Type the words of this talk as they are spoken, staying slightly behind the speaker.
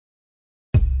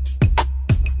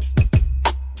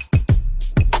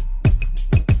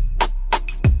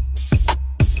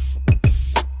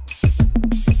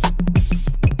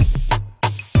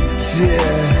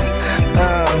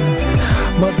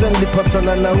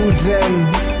nikapatana na Udem,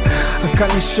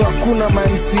 akanishoa kuna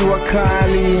MC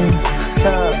wakali.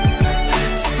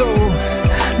 So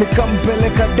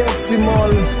nikampeleka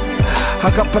Decimal,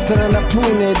 akapatana na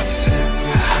P-unit,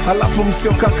 alafu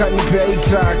msio kaka nipea hii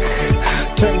track,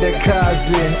 twende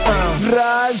kazi.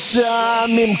 Frasha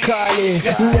mimkali,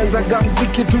 nianzaga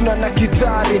mziki tuna na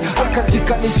kitari,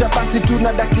 akajikanisha basi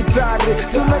tuna Dakitare.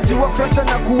 Si unajua Frasha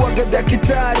na kuwaga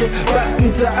Dakitare, ba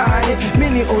mtaani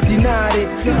mini ordinary,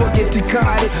 siwa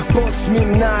getikari, boss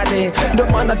mimnare. Ndo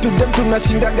maana tudem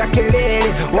tunashindaga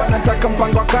kelele, wanataka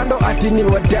mpango wa kando ati ni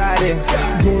wadare.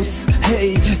 Boss,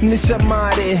 hey,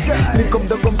 nishamare, niko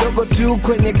mdogo tu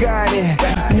kwenye gari.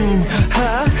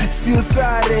 Si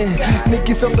usare,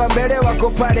 nikisonga mbele wako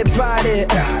pale pale.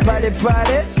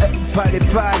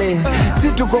 Si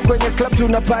tuko kwenye club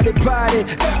tuna pale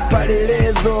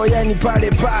lezo, yani pale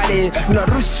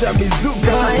narusha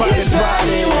mizuka pale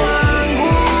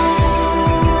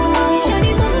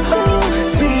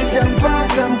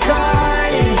sijampata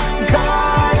mkali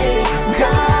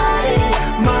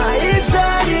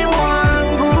maishani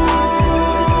mwangu,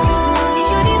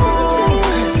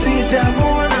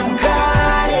 sijamuona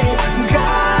mkali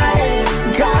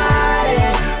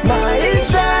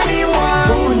maishani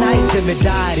mwangu.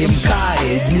 Jemedari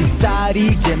mkare,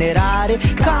 mistari generare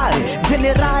kare,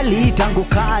 generali tangu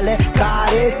kale,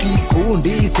 kare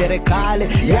kikundi serikali,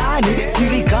 yani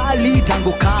serikali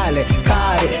tangu kale,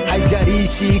 kare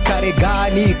haijarishi kare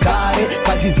gani, kare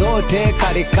kazi zote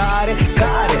kare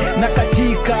na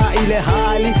katika ile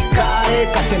hali kare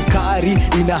kashenkari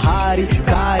inahari,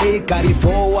 kare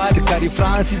forward, kare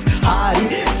Francis hari,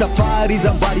 safari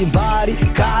za mbalimbali,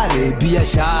 kare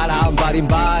biashara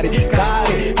mbalimbali,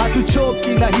 kare hatuchoki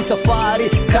na hii safari,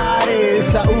 kare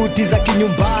sauti za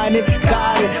kinyumbani,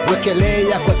 kare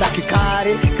wekelea kwa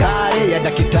takikare, kare ya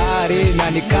Dakitare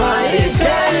na ni kare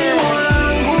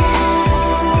wangu,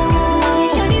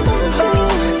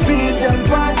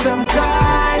 sijampata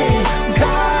mkali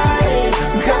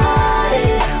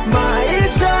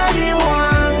maishani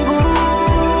mwangu,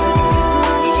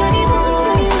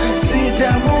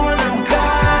 sijamuona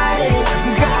mkali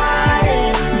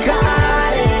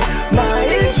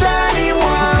maishani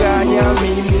mwangu. Kanya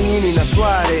mimi nina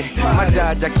sware,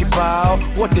 majaja kibao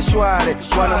wote shware,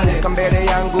 wanamuka mbele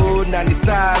yangu na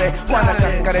nisare,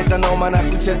 wanataka reta noma na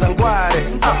kucheza ngware.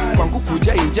 Kwangu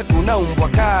kuja inje kuna umbwa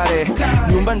kare,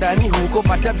 nyumba ndani huko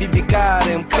pata bibi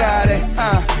kare. Mkare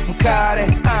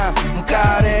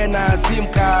na si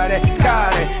mkare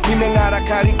nimengara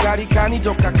kali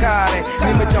kanitoka kare,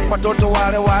 nimechapa toto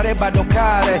wale bado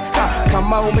kare.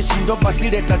 Kama umeshindo basi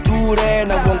leta ture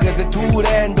na uongeze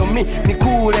ture, ndo mi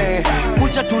nikure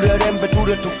kucha turerembe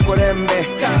ture tukorembe,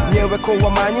 nyewe kwa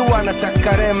wamanyi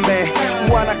wanataka rembe,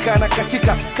 wanakana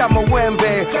katika kama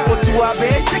wembe, otuwabe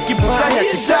cheki buganya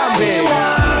kitambe.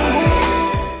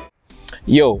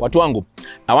 Yo, watu wangu,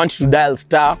 I want you to dial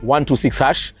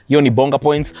 *126#. Hiyo ni bonga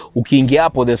points. Ukiingia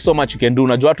hapo, there's so much you can do.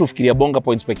 Unajua watu ufikiria bonga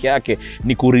points peke yake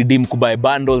ni kuredeem, kubuy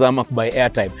bundles ama kubuy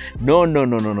airtime.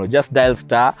 No. Just dial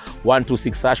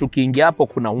 *126#. Ukiingia hapo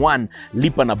kuna 1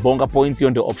 lipa na bonga points. Hiyo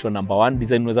ndio option number 1.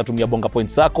 Design unaweza tumia bonga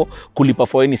points zako kulipa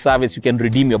for any service, you can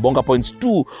redeem your bonga points.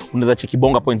 2, unaweza cheki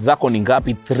bonga points zako ni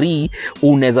ngapi. 3,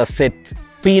 unaweza set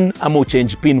pin ama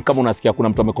uchange pin kama unasikia kuna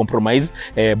mtu amecompromise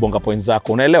bonga points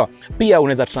zako, unaelewa? Pia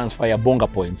unaweza transfer ya bonga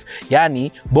points,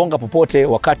 yani bonga popote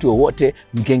wakati wowote,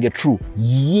 mkenge true.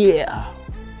 Yeah.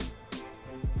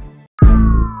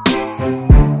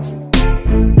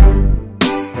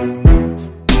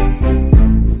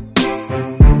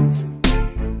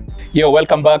 Yo,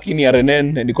 welcome back. Ini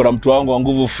RNN, niko na mtu wangu wa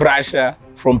nguvu Frasha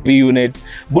from P-unit.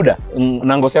 Buda,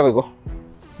 nangosi yako iko?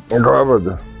 Niko hapo.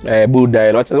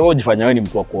 Buda, wacha wewe ujifanya wewe ni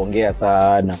mtu wa kuongea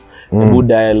sana.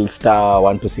 Buda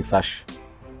 *126#.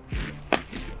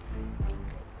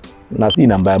 Na si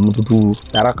namba ya mtu tu,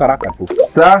 haraka tu.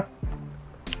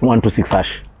 *126#.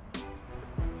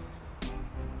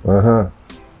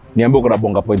 Niambie uko na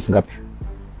bonga points ngapi?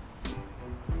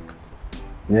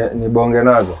 Ni bonge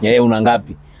nazo. Una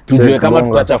ngapi? Tujue kama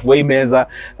tutachafua hii meza.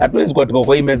 Hatuwezi kwa tuko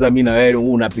kwa hii meza mimi na wewe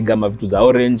unapiga mavitu za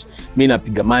orange, mimi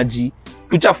napiga maji.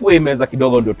 Tuchafue meza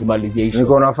kidogo ndio tumalizie issue.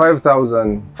 Niko na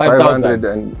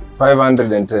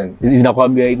 5,510.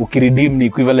 Ninakwambia ukiredeem ni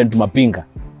equivalent mapinga.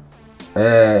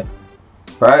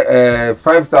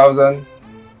 5,000.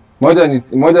 Moja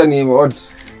ni what?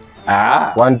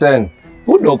 110.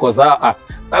 Buda uko sawa.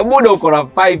 Buda uko na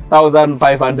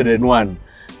 5,501.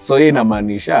 So hii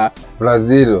inamaanisha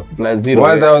 +0.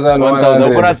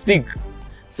 1,100. Uko na stick.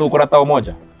 So uko na tao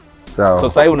moja. Sawa. So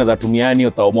sasa unaweza tumia hiyo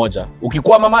tao moja.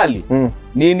 Ukikwama mali,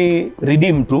 nini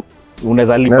redeem tu,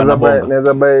 unaweza lipa na bonga.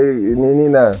 Naweza buy nini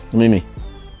na? Mimi.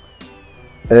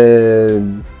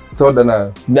 Soda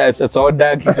na. That's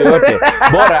soda kitu yote.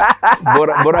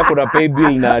 Bora kuna pay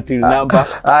bill na till number.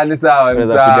 Ni sawa, ni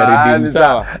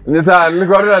sawa. Ni sawa,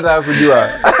 nilikuwa nataka kujua.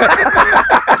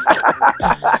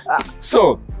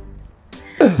 So,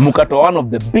 mkato one of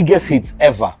the biggest hits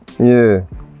ever. Yeah.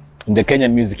 In the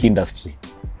Kenyan music industry.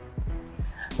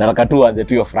 Nataka tu anze tu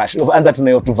hiyo Frash. Anza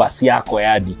tunayo tu verse yako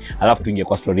yani, alafu tuingie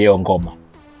kwa story yao ngoma.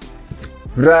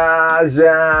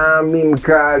 Frasha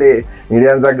mimkare,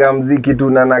 nilianzaga mziki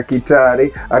tuna na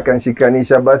kitare,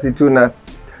 akanshikanisha basi tuna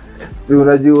si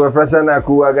unajua Frasha na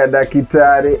kuwaga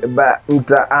Dakitare,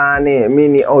 mtaane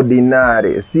mini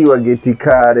ordinary, si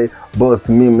wagetikare, boss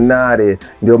mimnare,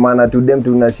 ndio maana tudem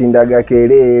tunashindaga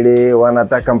kelele,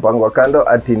 wanataka mpango kando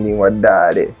ati ni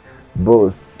wadare,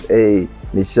 boss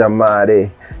ni shamare,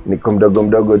 niko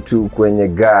mdogo tu kwenye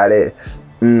gare,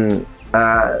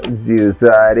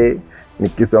 ziuzare,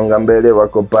 nikisonga mbele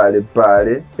wako pale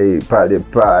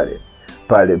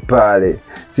pale,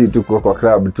 si tuko kwa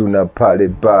club tuna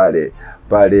pale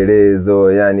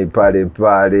lezo, yani pale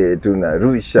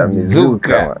tunarusha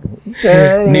mizuka.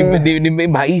 Ni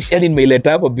maisha yani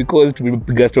nimeileta hapo because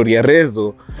tumepiga story ya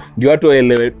Rezo ndio watu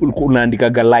waelewe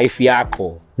unaandikaga life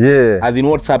yako. Yeah. As in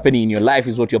what's happening in your life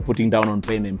is what you're putting down on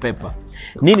pen and paper.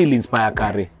 Nini inspire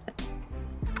Kare?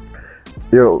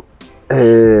 Yo,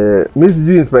 Miss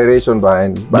G inspiration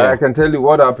behind, but I can tell you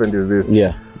what happened is this.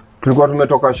 Yeah. Tulikuwa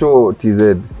tumetoka show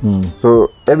TZ. So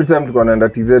every time tulikuwa naenda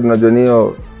TZ unajua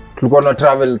niyo tulikuwa na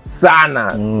travel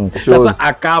sana. Sasa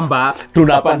Akamba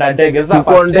tunapanda ndege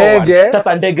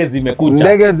sasa ndege zimekuja.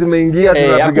 Ndege zimeingia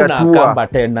tunapiga tour. Akamba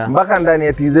tena. Mpaka ndani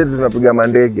ya TZ tunapiga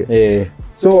mandege.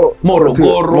 So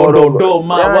Morogoro,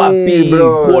 Dodoma, wapi,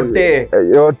 wote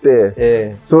yote.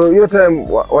 So hiyo time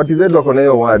watizetu wako na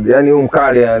hiyo word, yani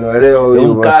umkale anaelewa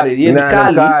huyo. Umkale, yeye ni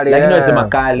kali, lakini unasema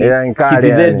kali.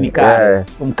 TZ ni kali.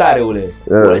 Umkale ule.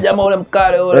 Ule jamaa ule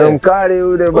mkale ule. Umkale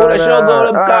ule bana. Ule shoga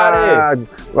ule mkale.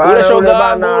 Ule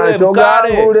shoga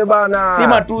ule bana. Si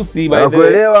matusi by the way.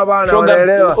 Nakuelewa bana,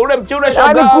 unaelewa. Ule mchuna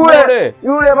shoga ule.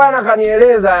 Yule bana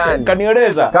kanieleza yani.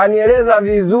 Kanieleza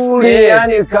vizuri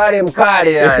yani kale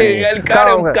mkale.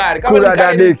 Kare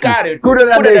kuda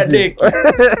dadeki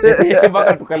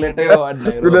mpaka tukaletewa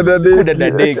kuda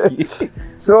dadeki.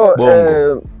 So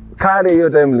Kare hiyo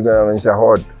time nilikuwa naonyesha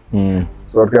hot.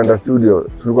 So tukaenda studio,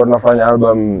 tulikuwa tunafanya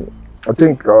album, I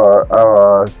think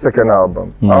our second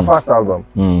album, our first album.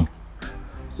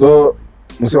 So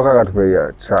msioka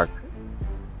katupigia track.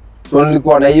 So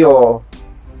nilikuwa na hiyo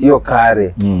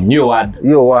Kare,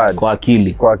 hiyo word kwa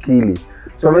akili.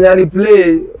 So when I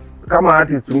play kama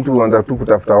artist mtu huanza tu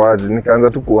kutafuta wazi, nikaanza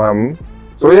tu kuhamu.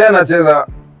 So yeye anacheza,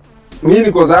 mimi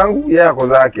niko zangu, yeye ako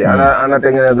zake,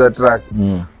 anatengeneza track.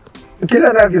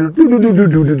 Kila track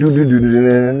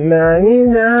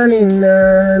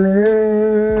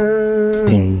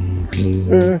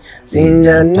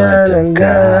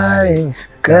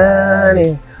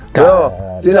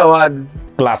sina words,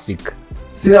 classic.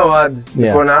 Sina words,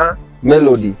 niko na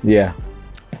melody. Yeah.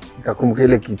 Nikakumbuka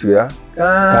ile kitu ya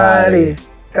Kare.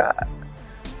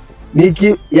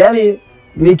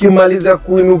 Nikimaliza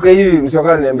kuinuka hivi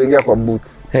msoka niambia kwa booth.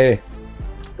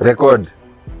 Record.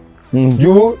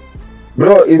 Juu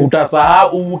bro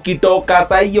utasahau ukitoka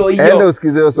saa hiyo. Enda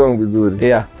usikize hiyo song vizuri.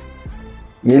 Yeah.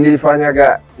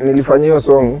 Nilifanya hiyo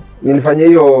song, nilifanya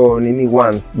hiyo nini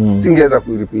once. Singeweza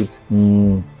kurepeat.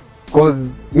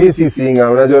 Cause mimi si singer,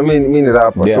 unajua mimi ni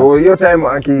rapper. Yeah. So hiyo time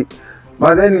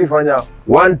mazeni nilifanya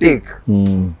one take.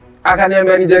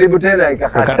 Akaniambia nijaribu tena,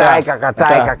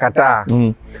 ikakataa.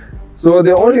 So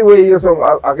the only way hiyo song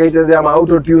akaichezea ma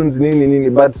auto tunes nini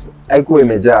but haikuwa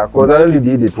imejaa cause I only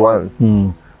did it once.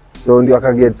 So ndio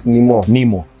akaget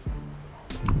Nimo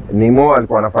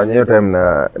alikuwa anafanya hiyo time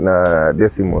na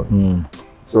Decimal.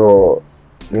 So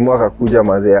Nimo akakuja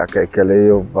mazee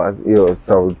akaekele hiyo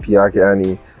sauti yake,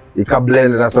 yani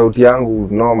ikablend na sauti yangu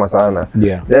noma sana.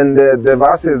 Then the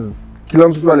verses kila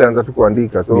mtu alianza tu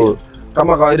kuandika. So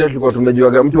kama kawaida tulikuwa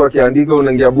tumejuaga mtu akiandika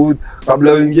unaingia booth,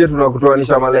 kabla uingie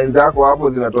tunakutoanisha malines zako hapo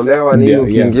zinatolewa nini,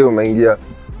 ukiingia umeingia.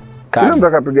 Kila mtu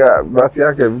akapiga verse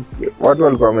yake, watu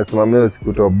walikuwa wamesimamia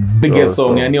siku top. Biggest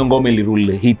song yani ngoma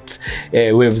ilirule hit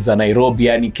waves za Nairobi,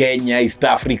 yani Kenya, East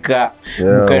Africa,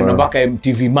 mkaenda mpaka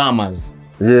MTV Mamas.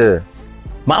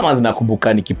 Mamas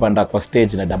nakumbuka nikipanda kwa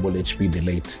stage na Double HP the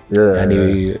late.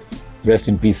 Yani rest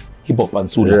in peace Hip Hop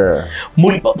Ansula.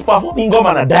 Muliperform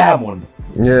ngoma na Diamond.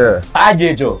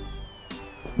 Aje jo.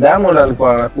 Diamond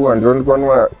alikuwa anakuwa ndio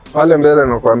nilikuwa pale mbele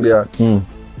nakwambia.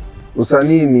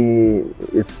 Usanii ni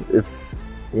it's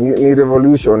ni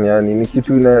revolution, yani ni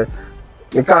kitu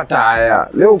nikataya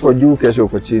leo uko juu kesho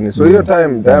uko chini, so hiyo time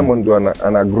Diamond ndo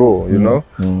ana grow, you know.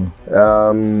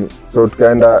 So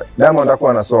tukaenda, Diamond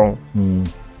akawa na song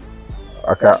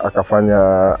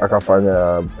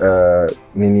akafanya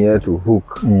nini yetu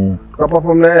hook,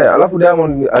 tukaperform na yeye. Alafu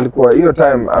Diamond alikuwa hiyo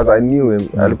time, as I knew him,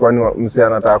 alikuwa ni msee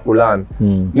anataka kulan,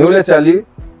 ni ule chali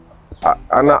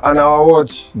ana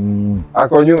watch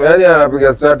ako nyuma, yani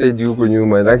anapiga strategy huko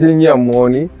nyuma, lakini nyinyi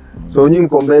amuoni. So nyinyi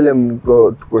mko mbele,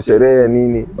 tuko sherehe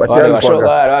nini, but walikuwa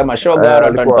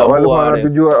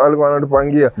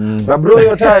wanatupangia. Na bro,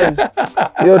 hiyo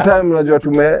time unajua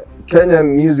Kenyan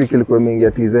music ilikuwa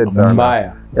imeingia TZ sana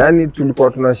mbaya, yani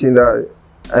tulikuwa tunashinda,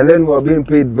 and then we were being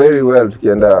paid very well.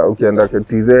 Ukienda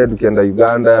TZ, ukienda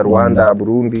Uganda, Rwanda,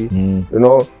 Burundi, you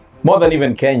know, more than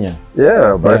even Kenya.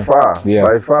 By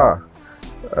far.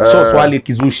 So swali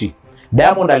kizushi,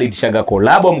 Diamond alitishaga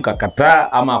collab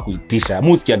mkakataa ama kuitisha?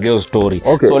 Musikia girl story.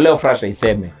 Okay. So leo Frasha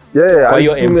iseme. Kwa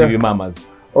hiyo MTV Mamas.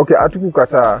 Okay,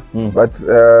 hatukukataa, but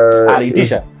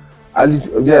alitisha.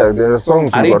 The song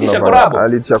alitisha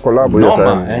collab hiyo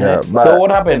time. So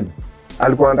what happened?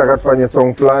 Alikuwa anataka tufanye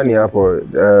song fulani hapo,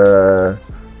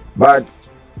 but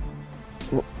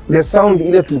the sound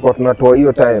ile tulikuwa tunatoa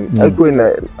hiyo time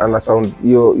haikuwa ana sound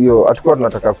hiyo atakuwa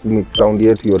tunataka kumix sound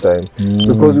yetu hiyo time,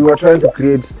 because we were trying to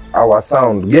create our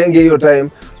sound genge hiyo time,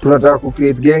 tunataka ku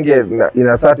create genge in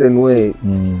a certain way,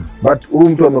 but huyu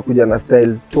mtu amekuja na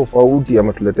style tofauti,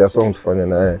 ametuletea song tufanye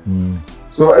na yeye.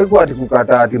 So haikuwa ati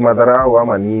kukataa ati madharau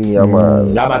ama nini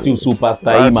ama si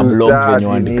superstar hii mablogs wenye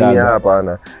waandikaga,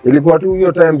 hapana. Ilikuwa tu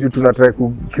hiyo time juu tunataka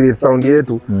ku create sound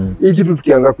yetu. Hii kitu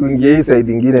tukianza kuingia hii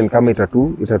side nyingine ni kama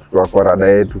itatutoa kwa rada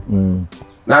yetu.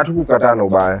 Na hatukukataa na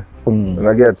ubaya.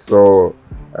 Una get? So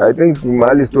I think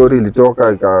mahali story ilitoka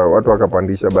watu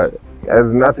wakapandisha, but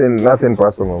as nothing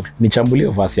personal. Nichambulie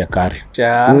verse ya Kare.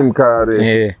 Mimi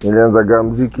Kare nilianza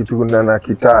muziki tu na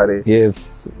Dakitare.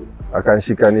 Yes.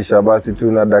 Akanshikanisha basi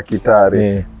tu na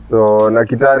Dakitare. So na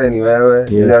Dakitare ni wewe.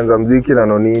 Nilianza muziki na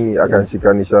Nonini,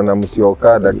 akanshikanisha na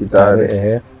Msioka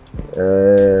Dakitare.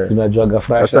 Sinajuaga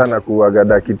Frasha. Sana kuaga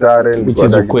Dakitare, nilikuwa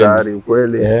Dakitare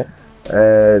ukweli.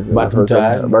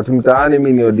 But mtaani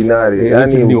mimi ni ordinary,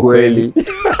 yani ukweli.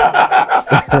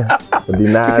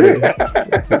 Ordinary.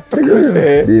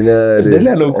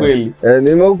 Ndio ukweli.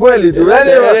 Ni ukweli tu.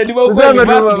 Yani ni ukweli.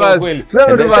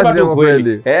 Sema tu basi ni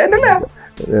ukweli. Endelea.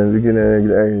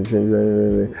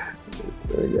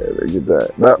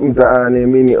 Mtaani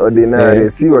mimi ni ordinary,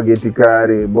 si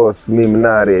wagetikare, boss mimi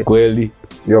mnare. Kweli.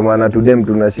 Ndio maana tudem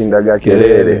tunashindaga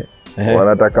kelele.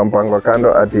 Wanataka mpango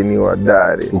kando ati ni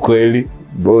wadare. Ukweli.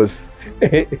 Boss.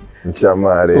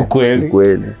 Nchamare. Ukweli.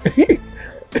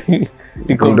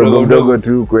 Mdogo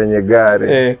tu kwenye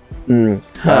gare.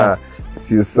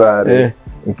 Siusare.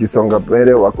 Nikisonga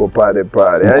pale wako pale.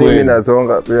 Yani mimi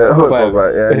nasonga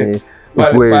yani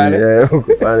ukweli.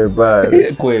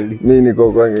 Pale. Kweli. Mimi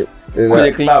niko kwenye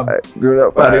club.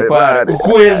 Pale.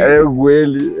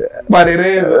 Ukweli.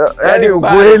 Barereza. Yani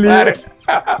ukweli.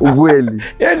 Ukweli.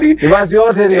 Yani basi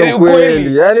yote ni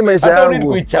ukweli. Yani maisha yangu ni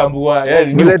kuichambua.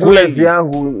 Yani ni ukweli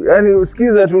yangu. Yani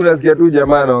usikiza tu unasikia tu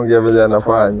jamaa anaongea vile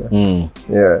anafanya.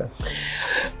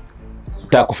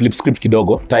 Ta flip script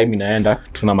kidogo, time inaenda,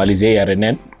 tunamalizia hii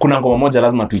RNN. Kuna ngoma moja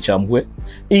lazima tuichambue.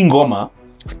 Hii ngoma,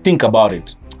 think about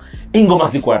it. Hii ngoma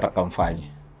sikuwa nataka mfanye.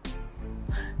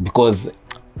 Because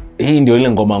hii ndio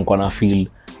ile ngoma niko na feel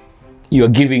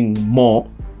you're giving more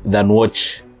than what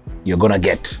you're gonna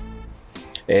get.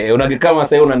 Kama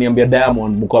sasa unaniambia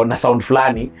Diamond mko na sound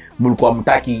fulani, mlikuwa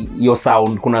mtaki hiyo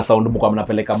sound, kuna sound mko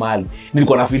mnapeleka mali.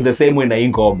 Nilikuwa na feel the same way na hii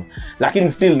ngoma. Lakini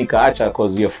still nikaacha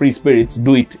because you're free spirits,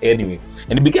 do it anyway.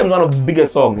 And it became one of the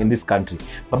biggest songs in this country.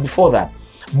 But before that,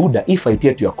 Buddha, if I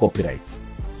get your copyrights,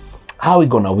 how are we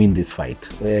gonna win this fight?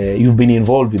 You've been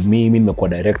involved with me, mimi nimekuwa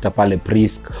director pale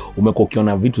Prisk, umekuwa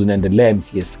ukiona vitu zinaendelea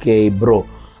MCSK, bro.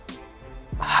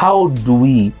 How do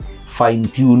we fine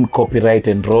tune copyright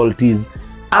and royalties?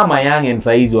 Ama young and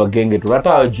saizi wa genge tu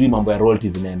hata wajui mambo ya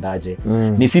royalties zinaendaje.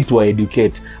 Ni si tu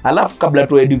educate. Alafu kabla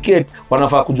tu educate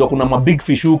wanafaa kujua kuna mabig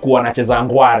fish huku wanacheza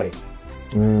ngware.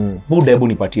 Buda, hebu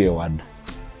nipatie word.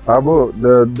 Abo,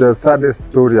 the saddest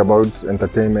story about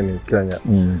entertainment in Kenya,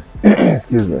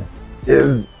 excuse me,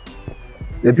 is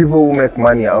the people who make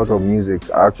money out of music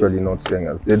are actually not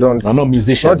singers. They don't. No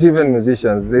musicians. Not even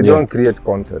musicians. They don't create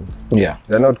content.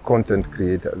 They're not content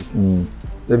creators.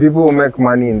 The people who make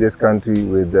money in this country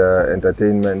with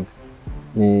entertainment,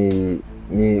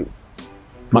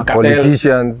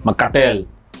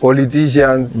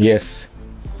 politicians, yes,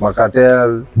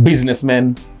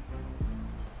 businessmen.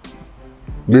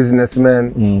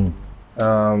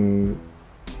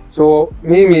 So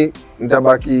mimi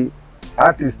nitabaki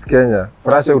artist Kenya,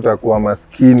 Frasha utakuwa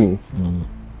maskini.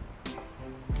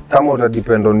 Kama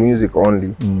utadepend on music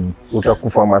only,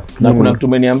 utakufa maskini. Na kuna mtu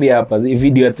ameniambia hapa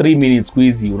video ya 3 minutes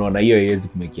squeezy unaona hiyo haiwezi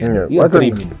kumekia. Hiyo 3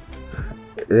 minutes.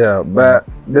 Yeah, but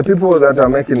the people that are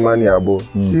making money above,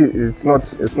 see,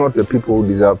 it's not the people who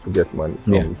deserve to get money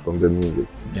from the music.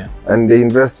 Yeah. And they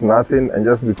invest nothing, and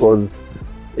just because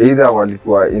either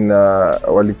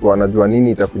walikuwa wanajua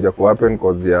nini itakuja ku happen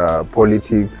cause ya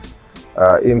politics,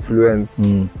 influence,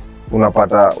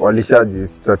 unapata walishaji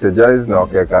strategize na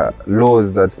wakaweka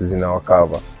laws that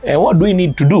zinawacover. And what do we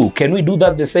need to do? Can we do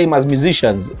that the same as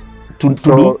musicians to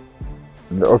do?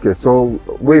 Okay, so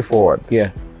way forward.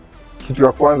 Yeah. Kitu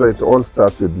ya kwanza, it all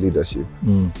starts with leadership.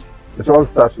 It all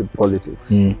starts with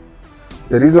politics.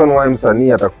 The reason why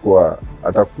Msanii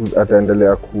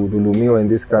ataendelea kudhulumiwa in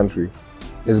this country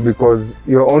is because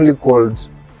you're only called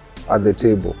at the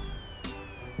table.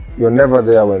 You're never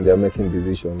there when they're making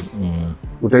decisions.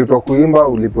 Utaitwa kuimba,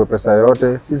 ulipwe pesa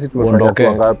yote, sisi tumefanya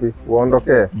kwa ngapi,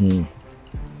 uondoke.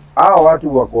 Hao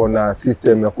watu wako na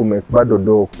system ya kumake bado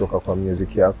do kutoka kwa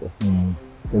music yako.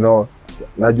 You know,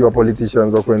 najua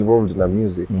politicians wako involved na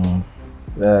music.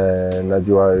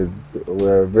 Najua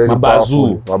we're very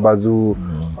powerful. Wabazu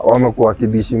wamekuwa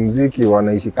wakidishi muziki,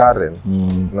 wanaishi Karen.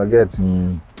 Unaget?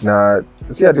 Na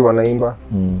si ati wanaimba.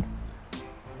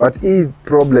 But hii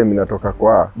problem inatoka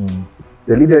kwa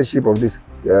the leadership of this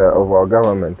of our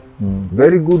government.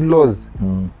 Very good laws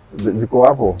ziko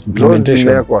hapo.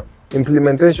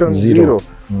 Implementation zero.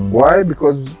 Why?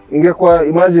 Because ingekuwa,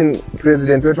 imagine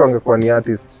president wetu angekuwa ni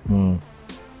artist.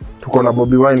 Tuko na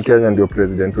Bobby Wine Kenya ndio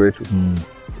president wetu.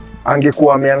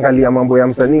 Angekuwa ameangalia mambo ya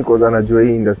msanii kwa sababu anajua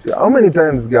hii industry. How many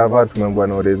times gava tumeambiwa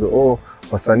na Orezo,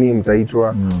 wasanii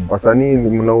mtaitwa, wasanii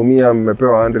mnaumia,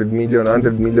 mmepewa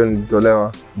 100 million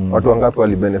ilitolewa. Watu wangapi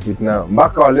wali benefit nao?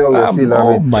 Mpaka wa leo we still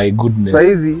have it. My goodness.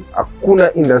 Saizi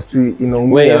hakuna industry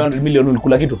inaumia. Wewe 100 million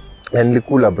ulikula kitu?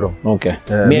 Nilikula bro. Okay.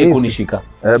 Mimi kunishika.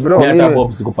 Bro, mimi hata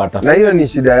bob sikupata. Na hiyo ni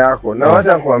shida yako. Na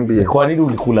wacha nikwambie. Kwa nini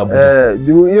ulikula bro?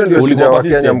 Hiyo ndio shida wa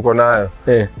Kenya mko nayo.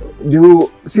 Juu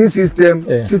si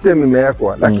system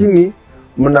imewekwa, lakini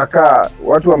mnakaa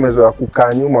watu wamezoea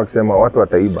kukaa nyuma wakisema watu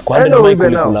wataiba. Kwa nini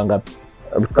ulikula ngapi?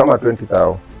 Kama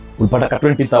 20,000. Ulipata ka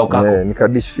 20,000 kako?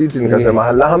 Nikadish fit nikasema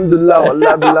alhamdulillah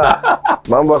wallahi billah.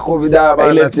 Mambo ya COVID hapa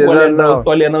anacheza nao.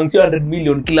 Wale announce 100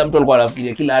 million, kila mtu alikuwa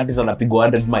anafikiria kila artist anapigwa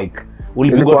 100 mic.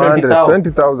 Ulipigwa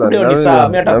 20,000. Ndio ni sawa,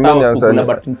 mimi hata 1,000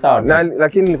 but sawa. Na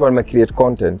lakini nilikuwa nime create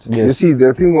content. You see,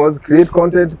 the thing was create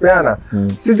content peana.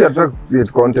 Sisi hatutaki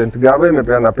create content. Gava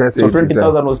imepeana pesa. So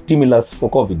 20,000 was stimulus for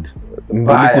COVID.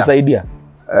 Ilikusaidia?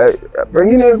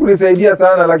 Pengine kunisaidia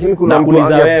sana, lakini kuna mtu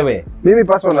wewe. Mimi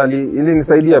personally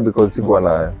ilinisaidia because sikuwa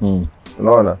nayo.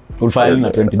 Unaona? Ulifanya na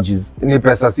 20 G's. Ni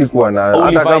pesa sikuwa nayo.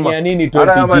 Hata kama nini 20 G's.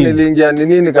 Hata kama niliingia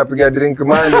nini nikapiga drink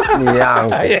money ni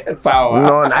yangu. Sawa.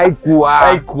 Unaona,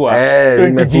 haikuwa.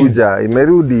 Imekuja,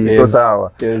 imerudi, iko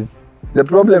sawa. Yes. The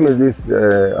problem is this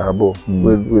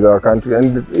with our country,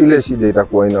 and ile shida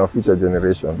itakuwa in our future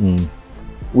generation.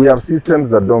 We have systems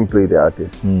that don't pay the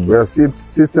artists. We have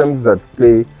systems that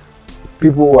pay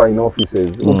people who are in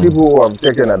offices, or people who have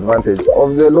taken advantage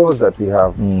of the laws that we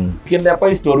have. Kienda hapa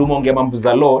history umeongea mambo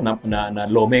za law na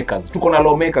lawmakers. Tuko na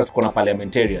lawmakers, tuko na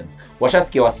parliamentarians.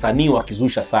 Washasikia wasanii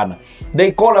wakizusha sana.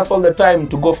 They call us all the time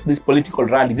to go for these political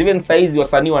rallies. Even saizi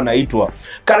wasanii wanaitwa.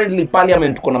 Currently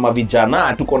parliament tuko na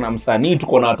mavijana, tuko na msanii,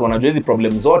 tuko na watu wanajua hizi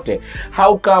problem zote.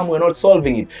 How come we're not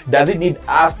solving it? Does it need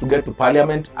us to get to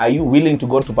parliament? Are you willing to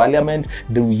go to parliament?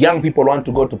 Do young people want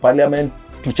to go to parliament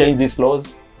to change these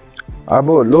laws?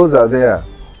 Laws are there.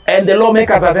 And the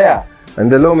lawmakers are there.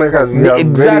 And the lawmakers, we have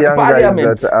very young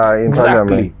guys that are in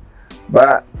parliament.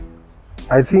 But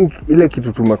I think ile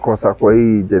kitu tumekosa kwa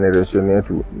hii generation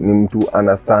yetu ni mtu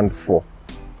understand for.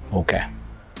 Okay.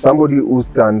 Somebody who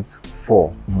stands for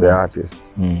the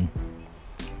artists.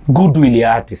 Goodwill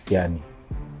artist yani.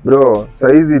 Bro,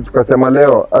 saizi tukasema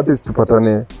leo artist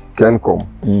tupatane Kencom.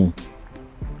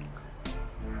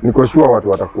 Niko sure watu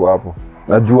watakuwa hapo.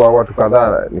 Najua watu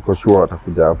kadhaa niko sure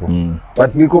watakuja hapo.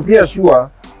 But niko pia sure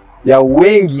ya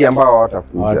wengi ambao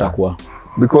watakuja.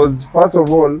 Because first of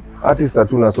all, artists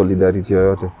hatuna solidarity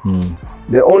yoyote.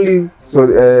 The only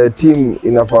team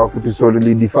inafaa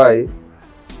kutusolidify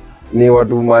ni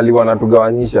watu mali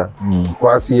wanatugawanyisha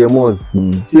kwa CMOs.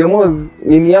 CMOs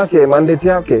nini yake, mandate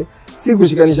yake si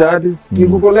kushikanisha artists, ni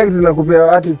kucollect na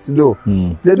kupea artists do.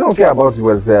 They don't care about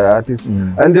welfare artists.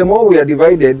 And the more we are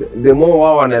divided, the more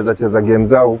wao wanaweza cheza games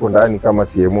zao huko ndani kama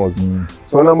CMOs.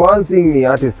 So number one thing ni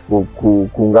artists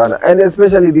kuungana, and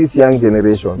especially this young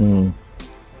generation.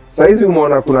 Saizi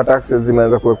umeona kuna taxes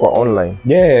zimeanza kuwekwa online.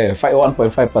 Yeah,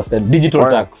 1.5% digital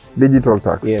tax. Digital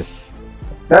tax. Yes.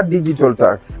 that digital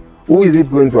tax, who is it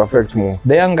going to affect more?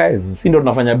 The young guys, si ndo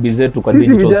tunafanya busy zetu kwa Sisi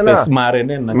digital vijana, space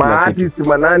marene na kila kitu. artist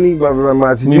manani,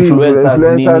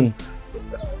 Influencers.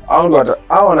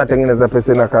 Hao wanatengeneza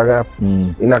pesa inakaa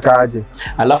inakaaje?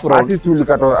 Alafu artist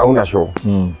ulikata hauna show.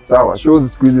 Sawa,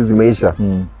 shows siku hizi zimeisha.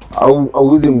 Au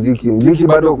auzi muziki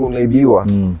bado kunaibiwa.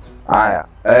 Haya,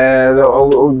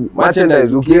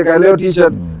 merchandise ukiweka leo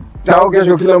t-shirt tao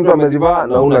kesho kila mtu amezivaa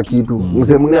na una kitu.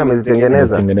 Mzee mwingine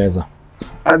amezitengeneza.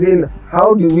 As in,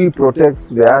 how do we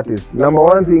protect the artist? Number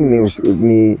one thing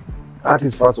ni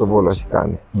artist first of all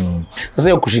washikane. Sasa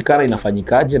hiyo kushikana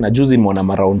inafanyikaje? Na juzi nimeona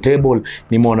ma round table,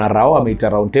 nimeona Rao ameita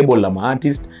round table la ma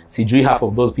artist, sijui half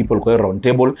of those people kwa round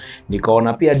table.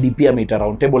 Nikaona pia DP ameita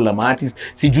round table la ma artist,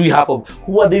 sijui half of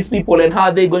who are these people and how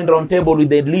are they going round table with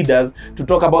the leaders to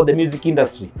talk about the music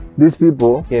industry. These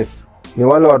people, yes, ni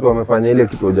wale watu wamefanya ile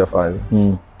kitu hujafanya.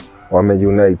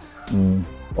 Wameunite.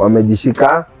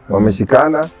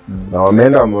 Wameshikana na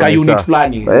wameenda ka unit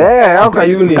fulani. Au ka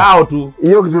unit. Kao tu.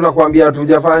 Hiyo kitu nakwambia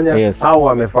hatujafanya au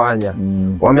wamefanya.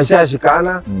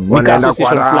 Wameshashikana, wanaenda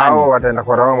kwa Rao, wataenda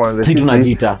kwa Rao mwanzo. Sisi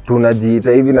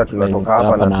tunajiita hivi na tunatoka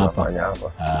hapa na tunafanya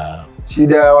hapa.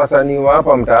 Shida ya wasanii wa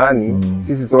hapa mtaani,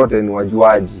 sisi sote ni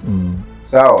wajuaji.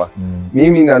 Sawa?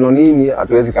 Mimi na Nonini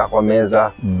hatuwezi kaa kwa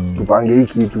meza tupange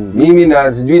hiki kitu. Mimi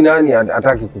na sijui nani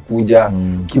hataki kukuja.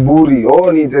 Kiburi,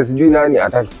 ni sijui nani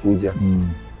hataki kuja.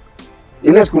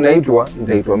 Ile siku naitwa,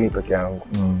 nitaitwa mimi peke yangu.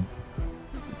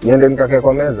 Niende nikakae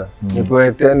kwa meza.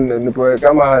 Nipewe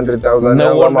kama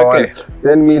 100,000 ama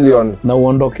 10 million na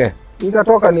uondoke.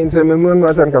 Nitatoka niseme mimi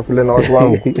hata nikakule na watu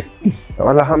wangu.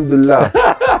 Alhamdulillah.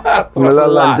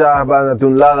 Tunalala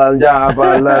njaa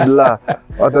hapa la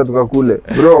hata tukakule.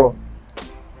 Bro,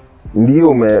 ndio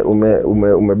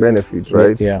ume benefit,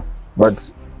 right? Yeah. But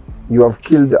you have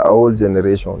killed a whole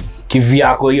generations.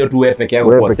 Kivyako hiyo tu wewe peke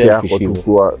yako kwa selfish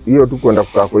hivyo. Hiyo tu kwenda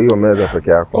kukaa kwa hiyo meza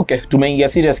peke yako. Okay, tumeingia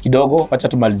serious kidogo, acha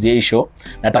tumalizie hii show.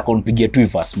 Nataka unipigie tu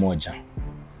verse moja.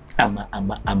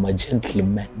 I'm a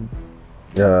gentleman.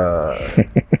 Yeah.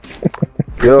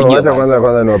 Yo, acha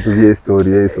kwanza niwapigie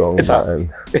story hii song.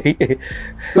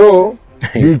 So,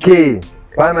 BK,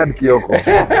 Bernard Kioko.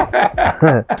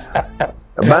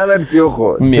 Bernard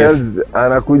Kioko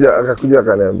akakuja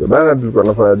akaniambia. Bernard tulikuwa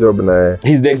tunafanya job na yeye.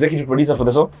 He's the executive producer for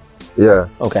the song? Yeah.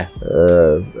 Okay.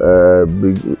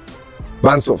 Big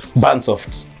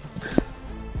Bandsoft.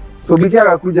 So BK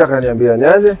akakuja akaniambia,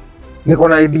 "Niaje? Niko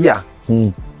na idea."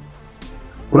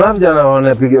 Kuna vijana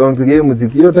wanapiga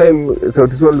muziki hiyo time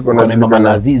Sauti Sol liko na mama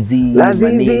Lazizi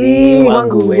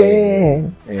wangu we.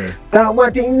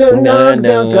 Tawati ngone.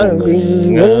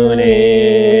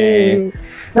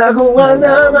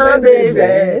 Nakuwaza my baby.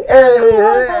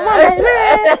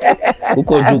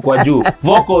 Uko juu kwa juu.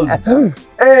 Vocals.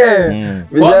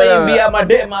 Wameimbia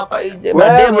madema hapa nje.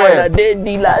 Madema na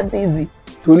Dedi Lazizi.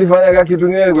 Tulifanya kitu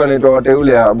kingine ilikuwa inaitwa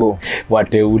Wateule hapo.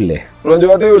 Wateule.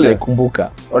 Unajua Wateule? Nakumbuka.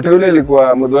 Wateule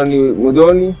ilikuwa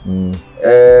Mudhoni,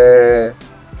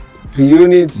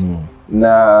 P-unit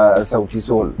na Sauti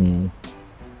Sol.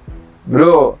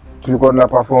 Bro, tulikuwa tuna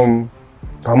perform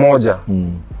pamoja.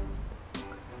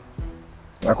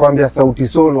 Nakwambia Sauti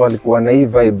Sol walikuwa na hii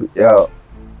vibe ya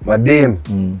madem.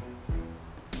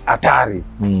 Hatari.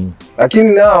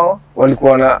 Lakini nao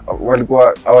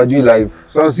walikuwa hawajui live.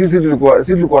 So sisi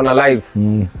tulikuwa na live.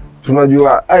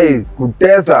 Tunajua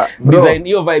kutesa bro. Design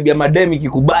hiyo vibe ya mademi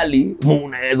kikubali,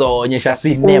 unaweza onyesha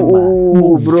sinema.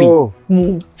 Bro.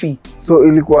 Movie. So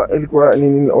ilikuwa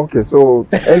nini? Okay, so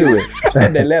anyway.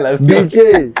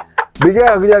 BK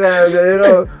akuja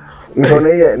kana nikaona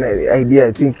hii idea,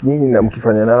 I think nyinyi na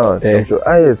mkifanya nao.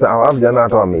 Sawa, vijana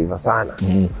hata wameiva sana.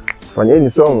 Fanyeni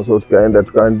song, so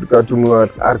tukatumia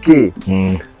RK.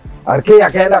 RK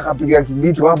akaenda akapiga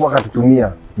kibitu hapo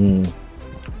akatutumia.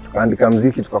 Tukaandika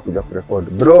muziki tukakuja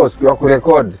kurekodi. Bro, siku ya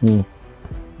kurekodi.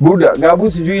 Buda,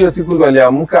 Gabu sijui hiyo siku ndo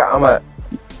aliamka ama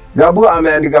Gabu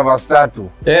ameandika verse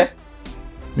 3.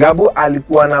 Gabu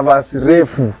alikuwa na verse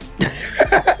refu.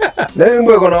 Na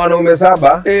wimbo iko na wanaume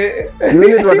 7.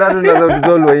 Unit watatu na Sauti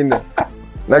Sol 4.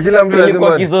 Na kila mtu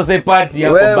anasema kisose party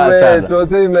hapo bata.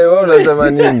 Sose imeona unasema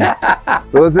nini?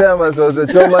 Sose ama sose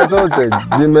choma sose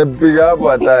zimepiga hapo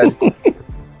hatari.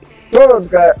 So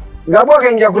Gabu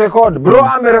akaingia kurekodi. Bro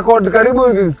amerekodi karibu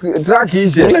track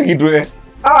ishe. Kila kitu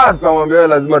tukamwambia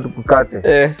lazima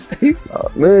tukukate.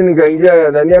 Mimi nikaingia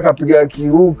ndani akapiga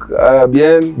kihook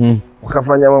bien.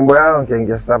 wakafanya mambo yao,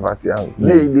 nikaingia service yangu.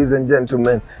 Ladies and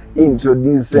gentlemen,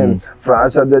 introducing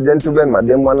Frasha the gentleman,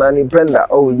 madem wananipenda,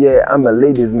 oh yeah, I'm a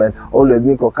ladies man, always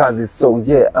niko kazi, so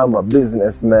yeah, I'm a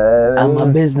businessman. I'm a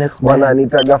businessman.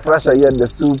 Wananitaga Frasha, yeah, the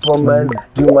superman.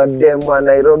 Juma dem wa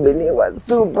Nairobi ni wa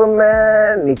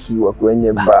superman. Nikiwa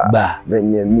kwenye bar,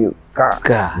 venye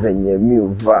miuka, venye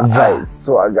miuva,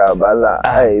 swaga bala.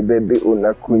 Hey baby,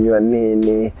 unakunywa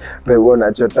nini? Pewe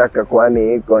unachotaka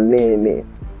kwani iko nini?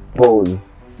 Pose,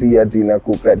 si ati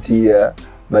nakukatia,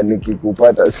 bali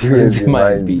nikikupata siwezi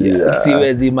mind.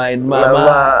 Siwezi mind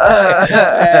mama.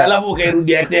 Alafu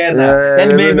ukairudia tena.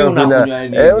 Yaani baby unakunywa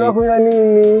nini? Unakunywa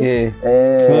nini?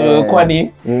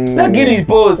 Kwani? Lakini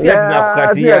pose, si ati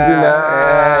nakukatia.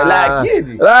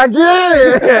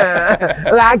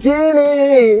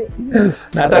 Lakini.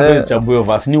 Na hata kwa chambuo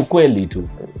verse ni ukweli tu.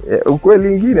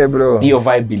 Ukweli ingine bro. Hiyo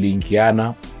vibe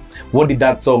ilingiana. What did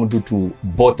that song do to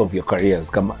both of your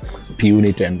careers, kama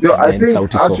P-unit and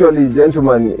Sauti Sol? Actually,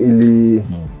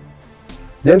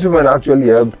 Gentleman actually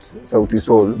helped Sauti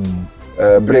Sol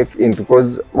break in,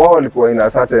 because wao walikuwa in a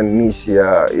certain niche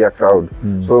ya crowd.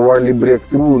 So wali break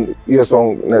through your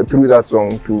song, through that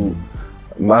song to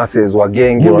masses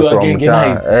wagenge wa song.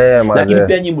 Lakini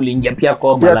pia nyinyi mliingia pia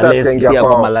kwa Malales, pia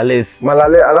kwa Malales.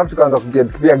 Alafu tukaanza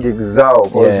kuget pia gigs zao,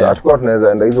 because hatukuwa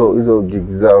tunaweza enda hizo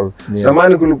gigs zao.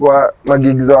 Zamani kulikuwa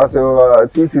magigs za wase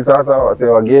sisi, sasa wase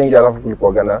wagenge, alafu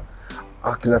kulikuwa gana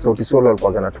akina Sauti Sol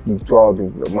walikuwa gana tukitoa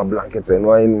ma blankets and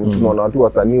wine. Tunaona watu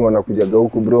wasanii wanakuja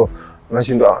huku bro,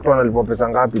 unashindwa watu wanalipa pesa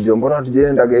ngapi jo, mbona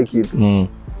hatujaenda gay kitu.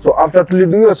 So after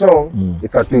tulidu hiyo song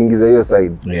ikatuingiza hiyo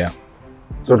side.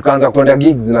 So tukaanza kwenda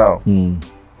gigs now.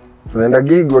 Tunaenda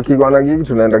gig, wakiwa na gig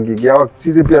tunaenda gig yao,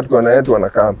 sisi pia tuko na yetu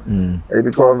wanakaa.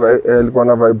 Ilikuwa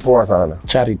na vibe poa sana.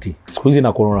 Charity. Siku hizi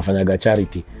nakuwa unafanyaga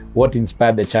charity. What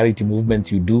inspired the charity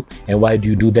movements you do, and why do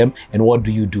you do them, and what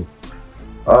do you do?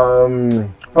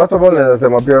 First of all,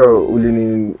 nasema pia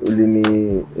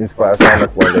ulini inspire sana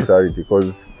kuanza charity,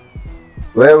 because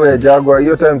wewe Jagwa,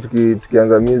 hiyo time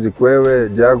tukianza music, wewe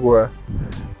Jagwa,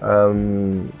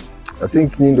 I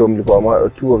think Nindo mlikuwa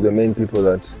two of the main people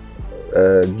that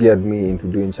geared me into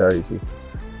doing charity.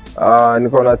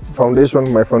 Niko na foundation.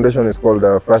 My foundation is called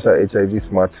Frasha HIV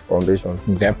Smart Foundation.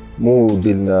 Okay. Mu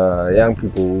deal na young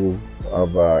people who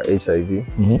have HIV,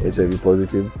 HIV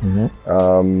positive.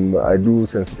 I do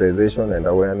sensitization and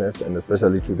awareness, and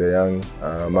especially to the young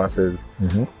masses.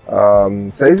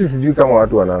 Saizi sijui kama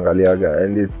watu wanaangaliaga,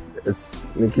 and it's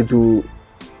ni kitu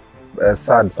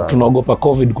sad sana. Tunaogopa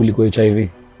COVID kuliko HIV.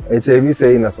 HIV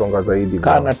sasa inasonga zaidi.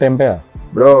 Kana tembea.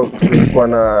 Bro, kulikuwa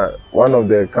na one of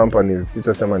the companies,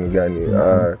 sitasema ni gani,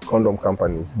 condom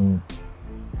companies.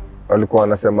 Walikuwa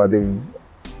wanasema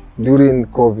during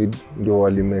COVID ndio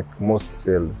wali make most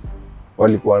sales.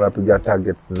 Walikuwa wanapiga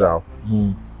targets zao.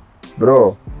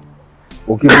 Bro,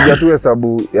 ukipiga tu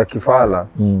hesabu ya kifala,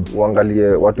 uangalie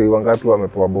watu wangapi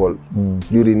wamepewa ball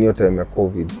during hiyo time ya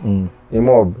COVID. Ni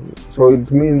mob. So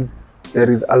it means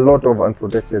there is a lot of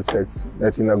unprotected sex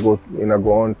that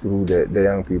go on through the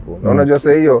young people. Na unajua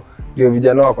sasa hiyo ndio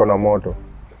vijana wako na moto.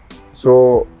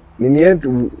 So nini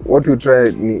yetu, what you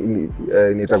try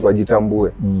nitakuwa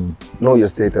jitambue. Know your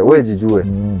status. Wewe jijue.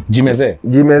 Jimeze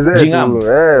tu.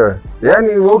 Yaani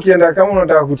wewe ukienda kama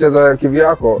unataka kucheza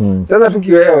kivyako, cheza tu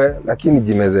kiwewe, lakini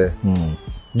jimeze.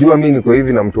 Jua mimi niko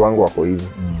hivi na mtu wangu wako hivi.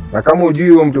 Na kama hujui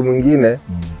huyo mtu mwingine,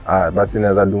 basi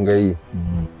naweza dunga hii.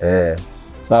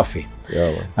 Safi.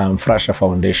 Frasha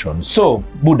Foundation. So,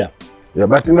 Buddha.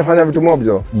 But nimefanya vitu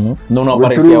mobjo. Na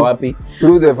unaoperate wapi?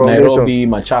 Through the foundation. Nairobi,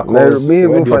 Machakos. Mimi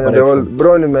nimefanya the whole,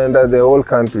 bro, nimeenda the whole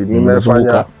country.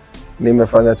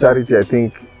 Nimefanya charity, I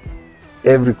think,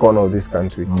 every corner of this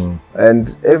country.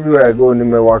 And everywhere I go,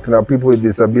 nimework na people with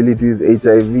disabilities,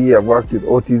 HIV, I've worked with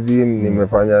autism,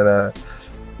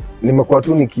 nimekuwa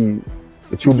tu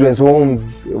children's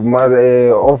homes,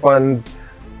 orphans,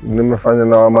 nimefanya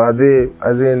na wamadhe,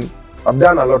 as in, I've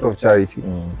done a lot of charity.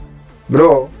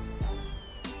 Bro,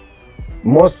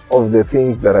 most of the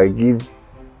things that I give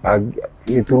are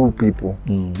through people.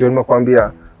 Ndio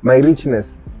nimekwambia, my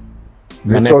richness,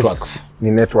 networks.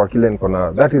 Ni network ile niko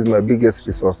na. That is my biggest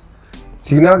resource.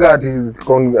 Sinaga ati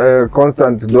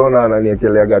constant donor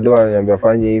ananiekeleaga doa ananiambia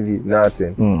fanye hivi,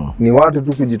 nothing. Ni watu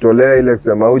tu kujitolea ile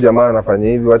kusema huyu jamaa anafanya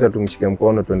hivi, acha tumshike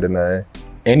mkono tuende naye.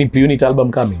 Any P-unit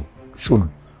album coming soon?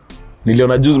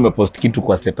 Niliona juzi umepost kitu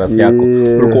kwa status yako.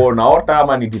 Ulikuwa unaota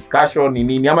ama ni discussion ni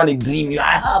nini ama ni dream?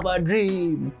 I have a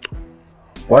dream.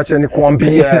 Wacha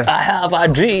nikwambie. I have a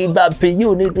dream that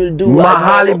P-unit will do.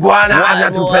 Mahali Bwana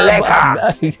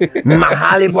anatupeleka.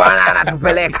 Mahali Bwana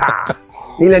anatupeleka.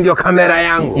 ile ndio kamera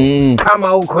yangu.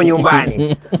 Kama uko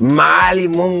nyumbani, mahali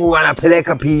Mungu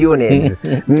anapeleka P-unit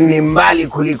ni mbali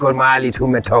kuliko mahali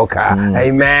tumetoka.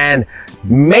 Amen.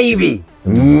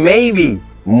 Maybe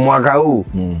mwaka huu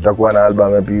tutakuwa na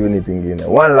album ya P-unit ingine.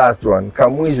 One last one,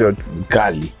 kamwisho tu.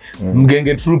 Kali.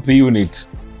 Mgenge True P-unit.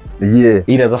 Yeah.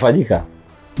 Inaweza fanyika?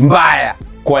 Mbaya.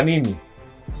 Kwa nini?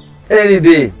 Any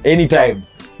day. Anytime.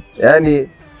 Yani,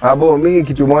 habo, mimi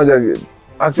kitu moja,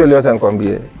 actually wacha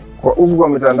nikwambie. Huku kwa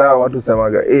mitandao watu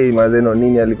semaga, mazeno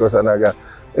nini alikosanaga.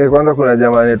 Kwanza kuna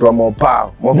jamaa anaitwa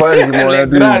Mopao. Mopao ni mmoja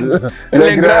tu.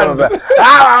 Le Grand.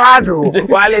 Hawa watu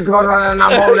walikosana na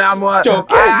Mopao.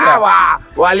 Hawa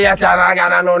waliachana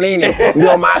na Nonini.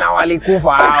 Ndio maana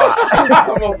walikufa hawa.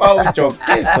 Mopao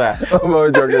chokesha.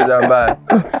 Mopao chokesha mbaya.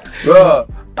 Bro,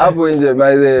 hapo nje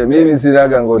by the mimi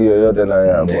sinaga ngori yoyote na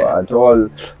yabo at all.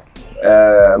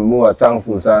 More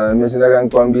thankful sana. Nimeshindaga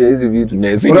nikwambia hizi vitu.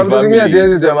 Kuna mtu mwingine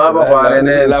siwezi sema hapa kwa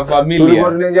Rene. La familia.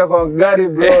 Tulikuwa tunaingia kwa gari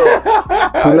bro.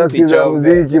 Tunasikiza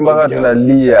muziki mpaka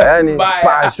tunalia. Yani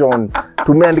passion.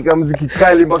 Tumeandika muziki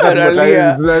kali mpaka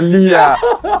tunalia.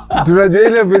 Tunajua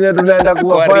ile venye tunaenda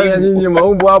kuwafanya nyinyi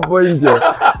maumbo hapo nje.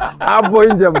 Hapo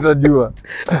nje mtajua.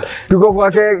 Tuko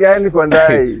kwa keke yani kwa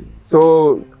ndai.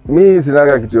 So mimi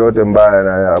sinaga kitu yote mbaya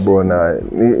na abona.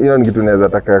 Hiyo ni kitu naweza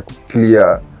taka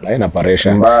clear. Haina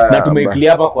pressure. Na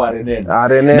tumeiclear hapa kwa Renen.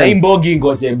 Na imbogi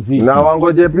ngoje mziki. Na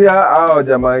wangoje pia hao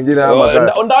jamaa wengine ama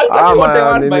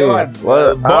one by one.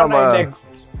 Bona next.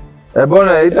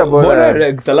 Bona ita bona.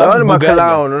 Ni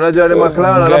McClown. Unajua ni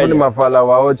McClown alafu ni mafala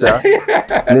waocha.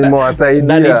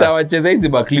 Nimewasaidia. Na nitawacheza hizi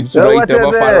ba clips unaita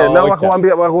mafala waocha.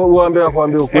 Na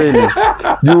wakwambie ukweli.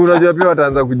 Juu unajua pia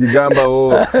wataanza kujigamba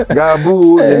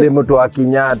Gabu nilimtoa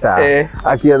Kenyatta.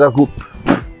 Akianza ku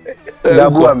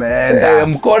Gabu ameenda.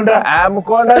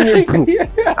 Mkonda ni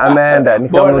ameenda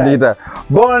nikamuita.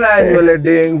 Bona nywele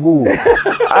dengu.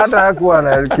 Hata hakuwa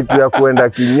na kitu ya kuenda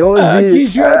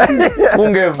kinyozi.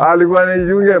 Alikuwa na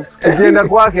shunge. Ukienda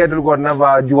kwake tulikuwa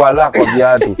tunavaa juala kwa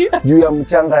viatu. Juu ya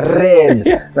mchanga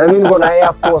red. Na mimi niko na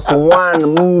Air Force 1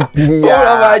 mpya.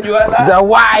 Unavaa juala za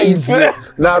white.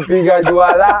 Napiga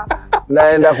juala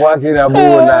naenda kwake na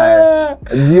buna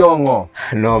Giongo.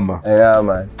 Noma. Yeah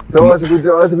man. So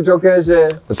wasikuchokeshe.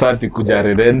 Asante kuja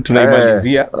Reden,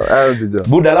 tunaimalizia.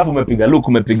 Buda alafu umepiga look,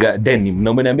 umepiga denim.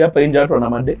 Na umeniambia hapa nje watu wana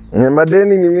made.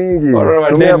 Madeni ni mingi.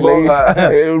 Tumia bonga.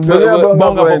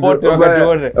 Bonga popote wakati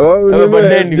wote.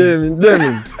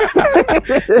 Denim.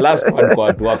 Last one kwa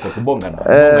watu wako kubonga na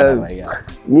raia.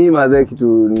 Mimi mazee kitu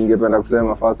ningependa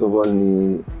kusema first of all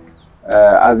ni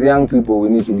as young people we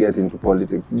need to get into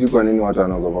politics. Sijui kwa nini watu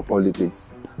wanaogopa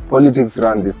politics. Politics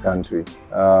run this country.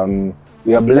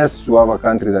 We are blessed to have a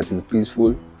country that is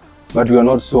peaceful, but we are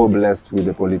not so blessed with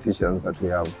the politicians that we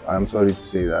have. I'm sorry to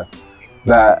say that.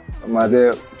 But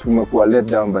maze tumekuwa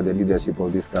let down by the leadership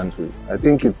of this country. I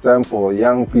think it's time for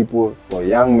young people, for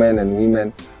young men and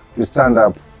women to stand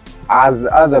up as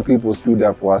other people stood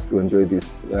up for us to enjoy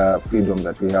this freedom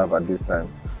that we have at this time.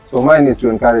 So mine is to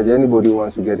encourage anybody who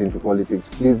wants to get into politics,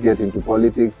 please get into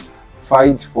politics,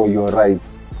 fight for your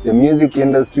rights. The music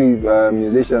industry,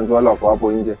 musicians wala wako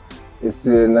hapo nje,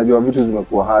 najua vitu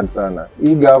zimekuwa hard sana.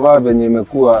 Hii gava venye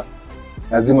imekuwa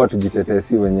lazima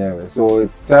tujitetesi wenyewe. So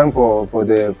it's time for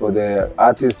the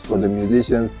artists, for the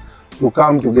musicians to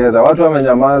come together. Watu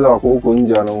wamenyamaza wako huko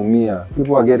nje wanaumia.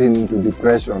 People are getting into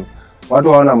depression.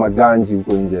 Watu hawana maganji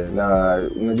huko nje. Na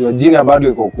unajua jina bado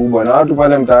iko kubwa na watu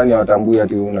pale mtaani hawatambui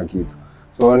ati una kitu.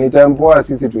 So ni time poa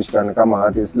sisi tushikane kama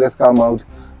artists. Let's come out.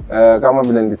 Kama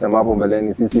vile nilisema hapo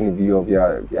mbeleni, sisi ni vioo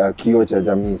vya kioo cha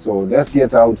jamii. So let's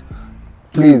get out.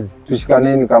 Please,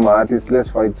 tushikaneni kama artists.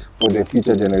 Let's fight for the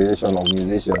future generation of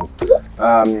musicians.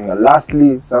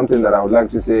 Lastly, something that I would like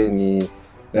to say ni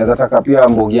naweza taka pia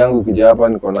mbogi yangu kuja hapa,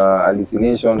 niko na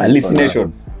hallucination.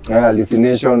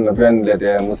 Hallucination na pia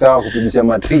nilete Musawa kupigisha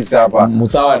matrix hapa.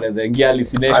 Musawa anaweza ingia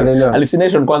hallucination.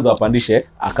 Hallucination kwanza wapandishe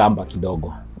akamba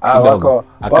kidogo. Wako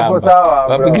sawa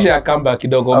bro. Wapigisha akamba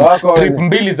kidogo. Trip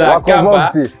mbili za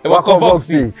akamba. Wako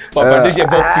voxy. Wapandishe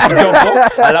voxy kidogo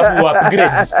alafu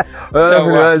upgrade.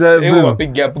 Sawa.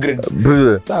 Wapige upgrade.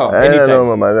 Sawa.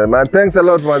 Anytime. Thanks a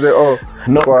lot maze.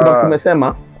 Kuna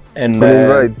tumesema and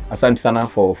asante sana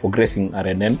for gracing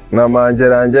RNN. Na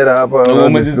manjera hapa.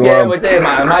 Umezisikia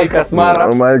Mike Asmara.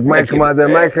 Mike maze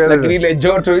Mike. Lakini ile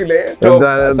joto ile.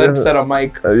 Asante sana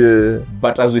Mike.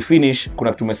 But as we finish,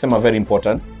 kuna tumesema very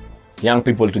important. Young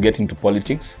people to get into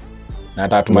politics. Na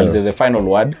hata tumalize the final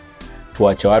word.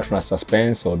 Tuache watu na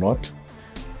suspense or not.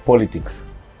 Politics.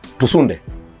 Tusunde.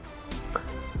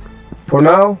 For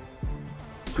now,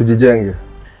 tujijenge.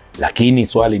 Lakini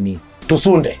swali ni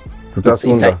tusunde.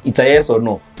 Tutasunda. Ita yes or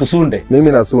no? Tusunde.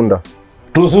 Mimi nasunda.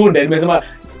 Tusunde, nimesema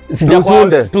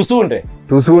Tusunde.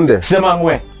 Tusunde. Sema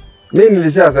ngwe. Mimi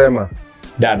nilishasema.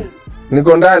 Done.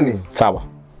 Niko ndani. Sawa.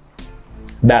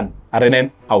 Done. Arenen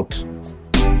out.